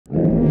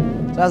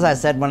So as I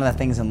said, one of the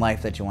things in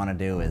life that you want to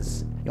do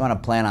is you want to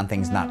plan on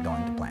things not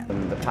going to plan.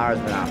 The power's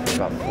been out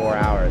for about 4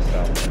 hours, so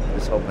I'm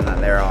just hoping that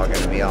they're all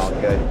going to be all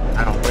good.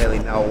 I don't really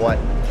know what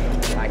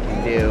I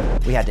can do.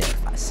 We had to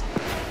improvise.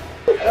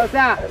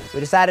 We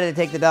decided to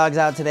take the dogs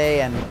out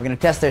today and we're going to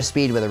test their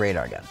speed with a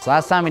radar gun. So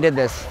last time we did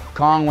this,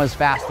 Kong was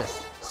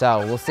fastest.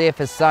 So we'll see if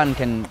his son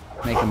can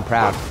make him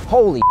proud.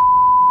 Holy.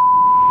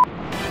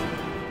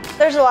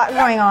 There's a lot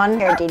going on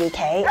here at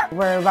DDK.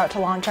 We're about to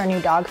launch our new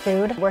dog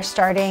food. We're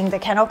starting the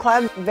Kennel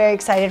Club. Very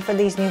excited for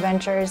these new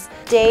ventures.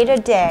 Day to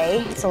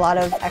day, it's a lot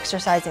of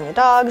exercising the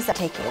dogs,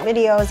 taking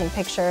videos and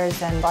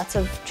pictures, and lots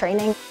of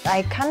training.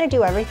 I kind of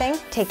do everything.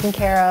 Taking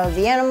care of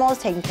the animals,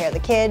 taking care of the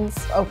kids,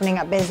 opening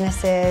up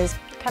businesses,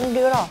 kind of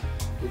do it all.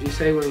 Would you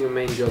say one of your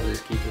main jobs is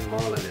keeping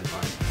Marlon in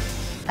line?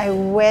 I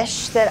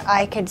wish that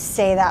I could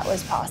say that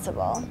was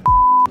possible.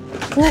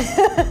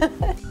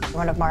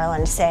 One of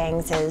Marlon's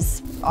sayings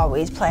is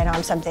always plan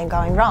on something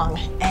going wrong.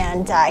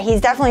 And he's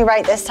definitely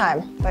right this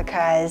time,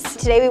 because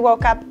today we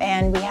woke up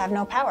and we have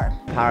no power.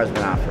 Power's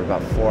been out for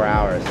about 4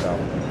 hours, so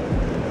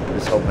I'm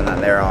just hoping that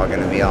they're all going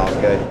to be all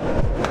good.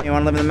 You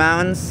want to live in the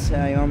mountains? You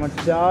want a bunch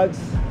of dogs?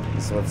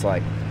 This is what it's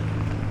like.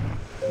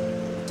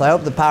 So I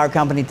hope the power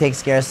company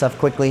takes care of stuff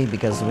quickly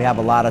because we have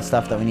a lot of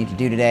stuff that we need to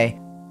do today.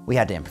 We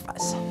had to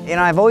improvise. You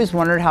know, I've always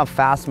wondered how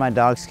fast my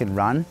dogs could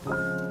run.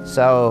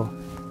 So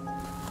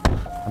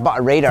I bought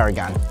a radar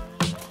gun.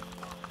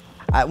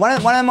 One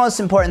of the most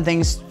important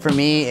things for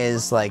me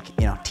is like,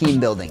 you know, team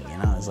building, you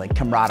know, it's like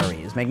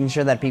camaraderie, is making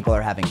sure that people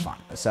are having fun.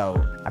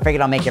 So I figured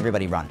I'll make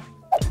everybody run.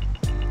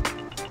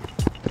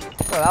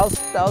 Bro,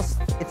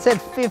 it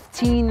said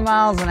 15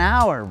 miles an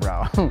hour,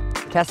 bro.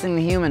 Testing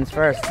the humans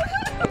first.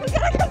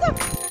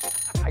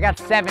 I got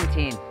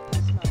 17.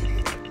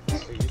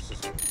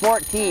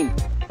 14.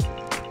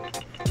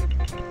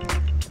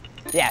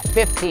 Yeah,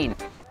 15.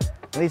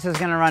 Lisa's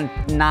gonna run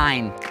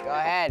 9. Go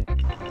ahead.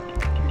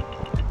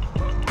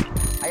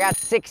 I got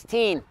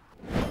 16.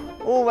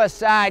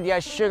 Overside, you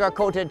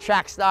sugar-coated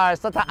track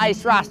stars. Let the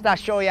ice rasta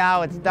show you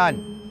how it's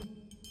done.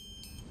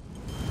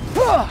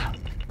 Woo!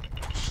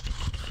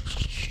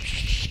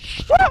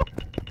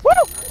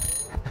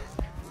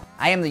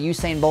 I am the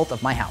Usain Bolt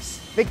of my house.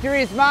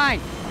 Victory is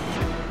mine.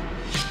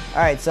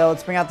 All right, so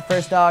let's bring out the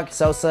first dog,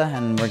 Sossa,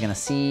 and we're gonna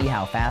see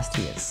how fast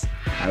he is.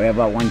 All right, we have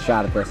about 1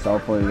 shot at this, so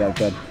hopefully we got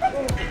good.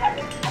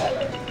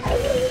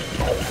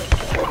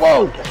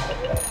 Whoa!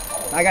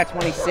 I got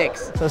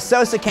 26. So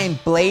Sossa came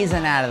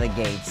blazing out of the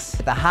gates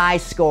with a high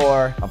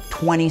score of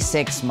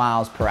 26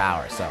 miles per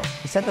hour. So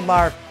he set the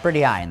bar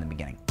pretty high in the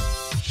beginning.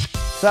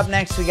 So up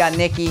next, we got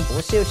Nicki.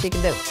 We'll see what she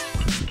can do.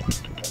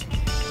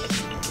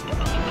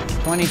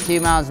 22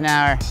 miles an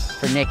hour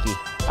for Nicki.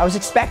 I was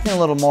expecting a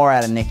little more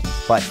out of Nicki,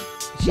 but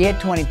she hit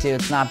 22,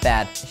 it's not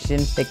bad. She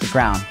didn't take the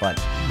crown,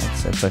 but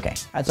it's okay. All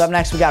right, so up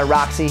next we got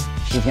Roxy.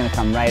 She's gonna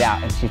come right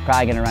out and she's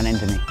probably gonna run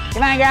into me.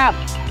 Come on, girl.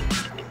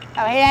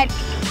 Go ahead.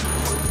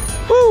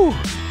 Woo!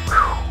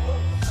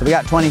 So we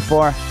got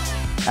 24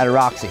 out of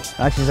Roxy.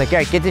 Roxy's like, all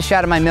right, get this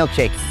shot of my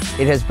milkshake.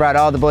 It has brought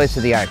all the boys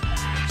to the yard.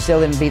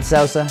 Still didn't beat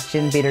Sossa. She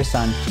didn't beat her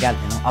son. She got,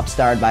 you know,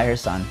 upstarred by her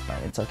son, but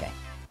it's okay.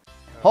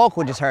 Hulk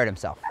would just hurt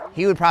himself.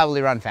 He would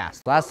probably run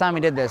fast. Last time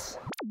we did this,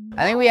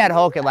 I think we had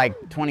Hulk at like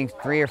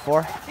 23 or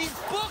 4. He's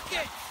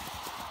booking!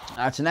 All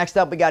right, so next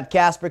up we got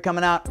Casper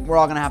coming out. We're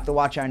all gonna have to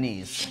watch our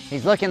knees.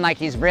 He's looking like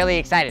he's really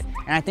excited,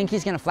 and I think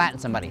he's gonna flatten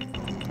somebody.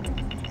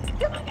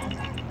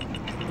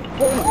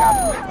 Oh my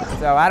God.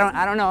 So I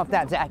don't know if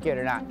that's accurate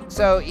or not.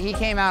 So he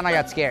came out and I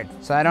got scared.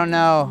 So I don't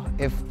know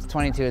if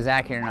 22 is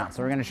accurate or not.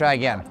 So we're gonna try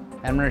again.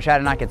 And I'm gonna try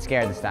to not get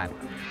scared this time.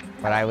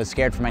 But I was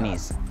scared for my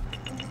knees.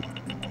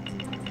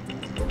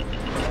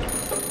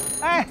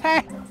 All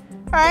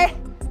right.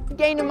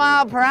 Gained a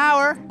mile per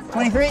hour.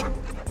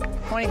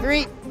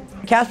 23.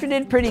 Casper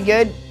did pretty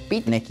good.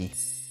 Beat Nicki.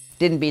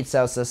 Didn't beat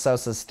Sossa.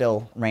 Sossa's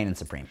still reigning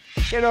supreme.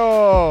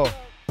 Kiddo.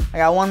 I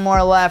got 1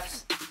 more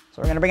left.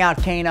 So we're gonna bring out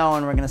Kano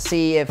and we're gonna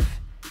see if,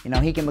 you know,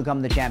 he can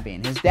become the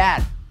champion. His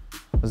dad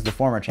was the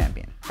former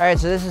champion. All right,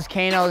 so this is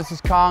Kano, this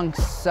is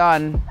Kong's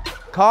son.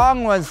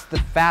 Kong was the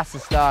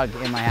fastest dog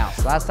in my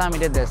house. Last time we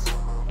did this,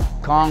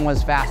 Kong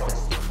was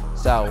fastest.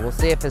 So we'll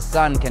see if his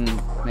son can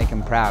make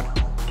him proud.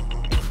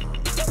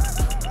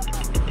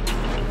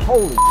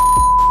 Holy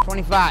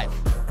 25.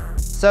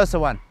 Sossa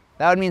won.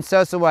 That would mean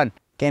Sossa won.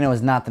 Kano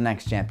is not the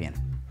next champion.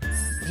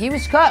 He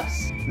was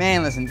close.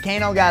 Man, listen,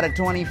 Kano got a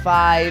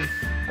 25.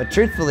 But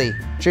truthfully,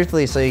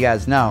 so you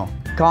guys know,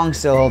 Kong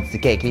still holds the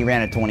cake. He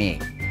ran at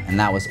 28. And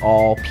that was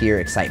all pure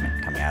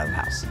excitement coming out of the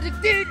house.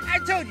 Dude, I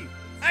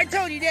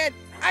told you, Dad.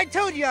 I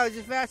told you I was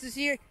the fastest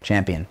here.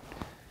 Champion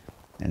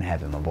in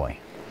heaven, my boy.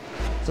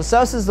 So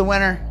Sossa's the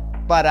winner,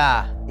 but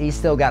he's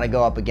still got to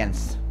go up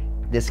against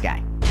this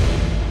guy.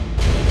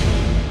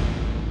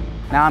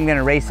 Now I'm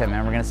gonna race him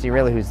and we're gonna see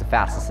really who's the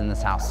fastest in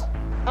this house.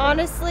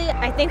 Honestly,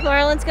 I think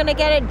Marlon's gonna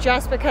get it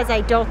just because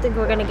I don't think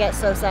we're gonna get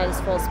Sossa at his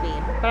full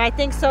speed. But I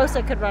think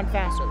Sossa could run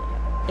faster than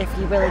him if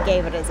he really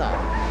gave it his all.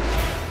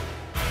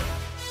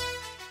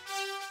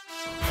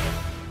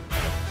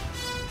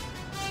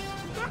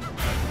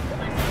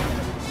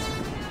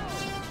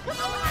 Come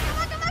on,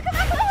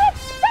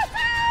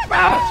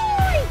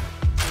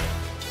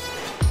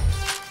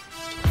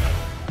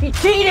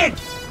 cheated!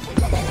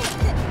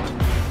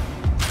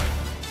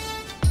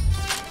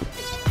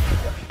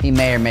 He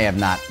may or may have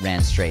not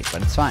ran straight,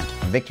 but it's fine.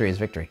 Victory is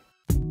victory.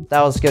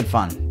 That was good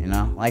fun, you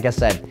know? Like I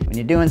said, when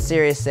you're doing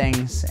serious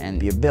things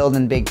and you're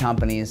building big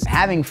companies,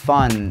 having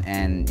fun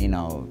and, you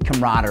know,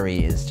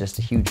 camaraderie is just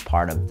a huge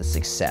part of the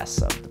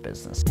success of the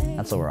business.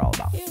 That's what we're all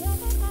about.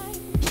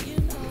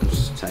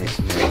 This is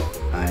Tyson here.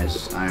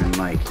 Iron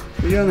Mike.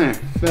 What are you doing there,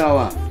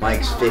 fella?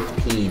 Mike's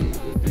 15.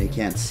 He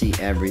can't see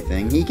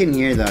everything. He can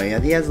hear though. Yeah,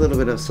 he has a little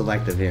bit of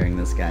selective hearing,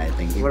 this guy, I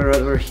think. What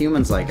are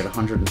humans like at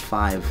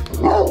 105?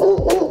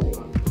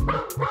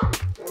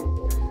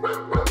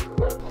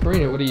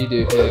 Karina, what do you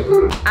do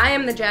here? I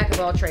am the jack of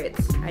all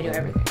trades. I do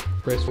everything.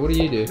 Chris, what do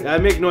you do? I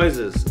make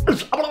noises.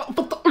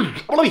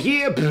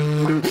 Here.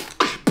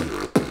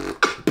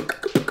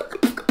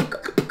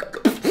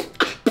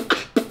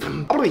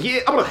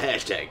 Here.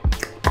 Hashtag.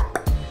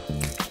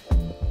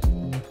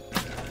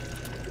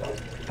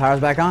 Power's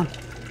back on.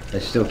 I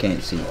still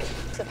can't see.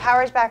 So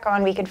power's back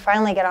on. We can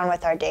finally get on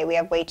with our day. We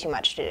have way too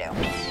much to do.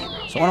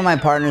 So one of my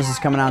partners is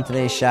coming out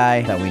today,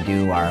 Shay, that we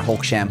do our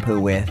Hulk shampoo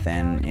with,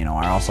 and you know,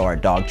 also our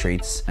dog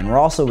treats. And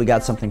we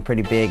got something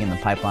pretty big in the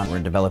pipeline. We're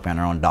developing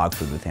our own dog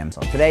food with him.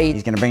 So today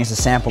he's gonna bring us a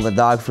sample of the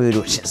dog food,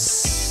 which is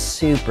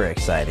super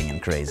exciting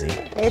and crazy.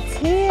 It's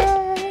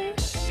here.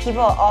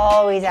 People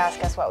always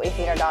ask us what we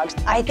feed our dogs.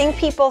 I think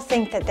people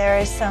think that there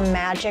is some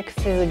magic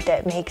food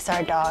that makes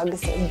our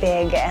dogs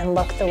big and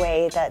look the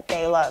way that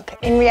they look.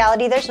 In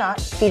reality, there's not.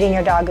 Feeding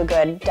your dog a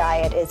good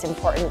diet is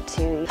important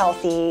to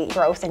healthy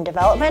growth and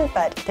development,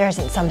 but there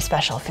isn't some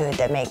special food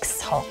that makes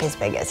Hulk as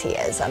big as he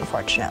is,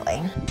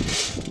 unfortunately.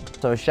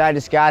 So Shay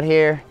just got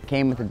here,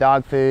 came with the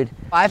dog food.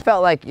 I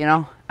felt like, you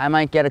know, I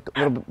might get a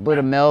little bit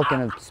of milk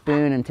and a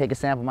spoon and take a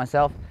sample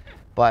myself.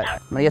 But I'm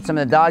gonna get some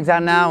of the dogs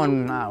out now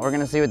and we're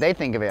gonna see what they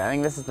think of it. I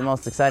think this is the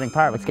most exciting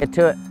part. Let's get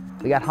to it.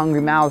 We got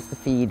hungry mouths to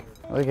feed.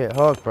 Look at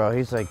Hulk, bro.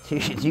 He's like,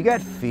 dude, you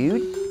got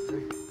food?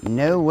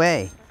 No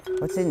way.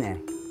 What's in there?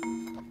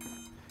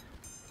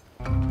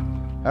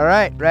 All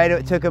right,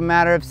 it took a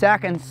matter of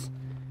seconds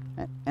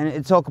and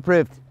it's Hulk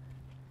approved.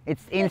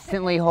 It's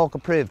instantly Hulk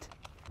approved.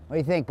 What do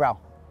you think, bro?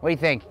 What do you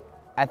think?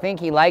 I think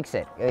he likes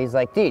it. He's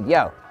like, dude,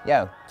 yo,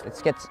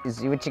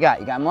 what you got?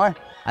 You got more?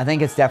 I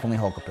think it's definitely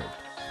Hulk approved.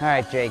 All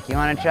right, Jake, you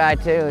wanna try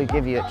too? I'll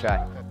give you a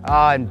try.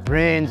 Oh, and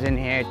Bruno's in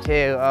here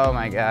too. Oh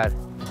my God.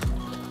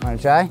 Wanna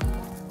try?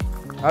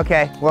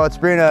 Okay, well, it's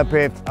Bruno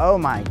approved. Oh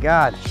my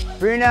God.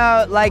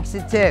 Bruno likes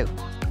it too.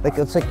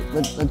 Let's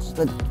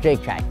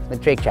Jake try.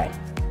 Let Jake try.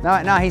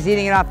 No, he's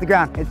eating it off the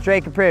ground. It's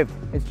Jake approved.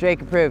 It's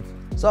Jake approved.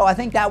 So I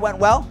think that went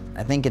well.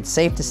 I think it's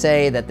safe to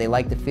say that they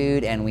like the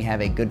food and we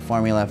have a good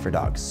formula for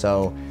dogs.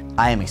 So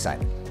I am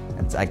excited.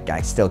 I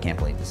still can't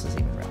believe this is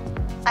even real.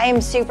 I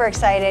am super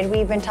excited.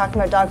 We've been talking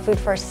about dog food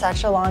for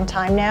such a long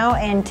time now,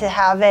 and to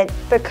have it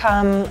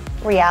become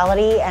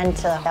reality and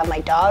to have my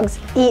dogs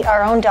eat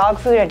our own dog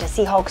food and to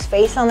see Hulk's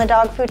face on the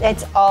dog food,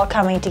 it's all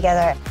coming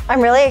together.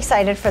 I'm really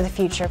excited for the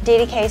future.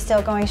 DDK is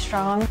still going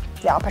strong.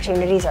 The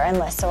opportunities are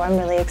endless, so I'm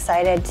really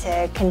excited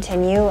to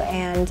continue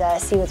and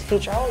see what the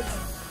future holds.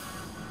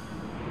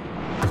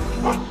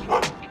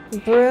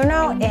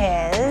 Bruno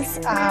is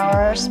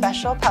our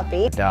special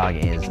puppy. The dog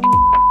is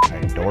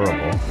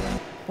adorable.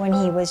 When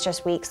he was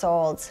just weeks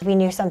old, we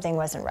knew something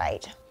wasn't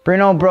right.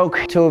 Bruno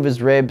broke 2 of his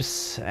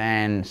ribs,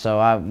 and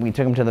so we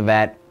took him to the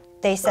vet.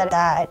 They said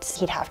that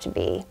he'd have to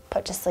be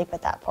put to sleep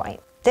at that point.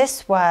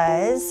 This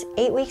was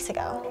 8 weeks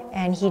ago,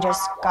 and he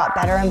just got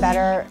better and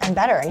better and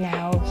better, and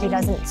now he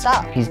doesn't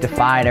stop. He's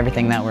defied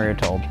everything that we were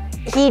told.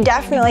 He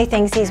definitely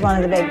thinks he's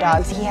one of the big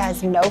dogs. He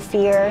has no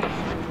fear.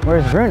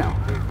 Where's Bruno?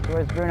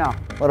 Where's Bruno?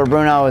 Little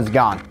Bruno is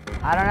gone.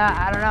 I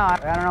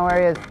don't know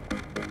where he is.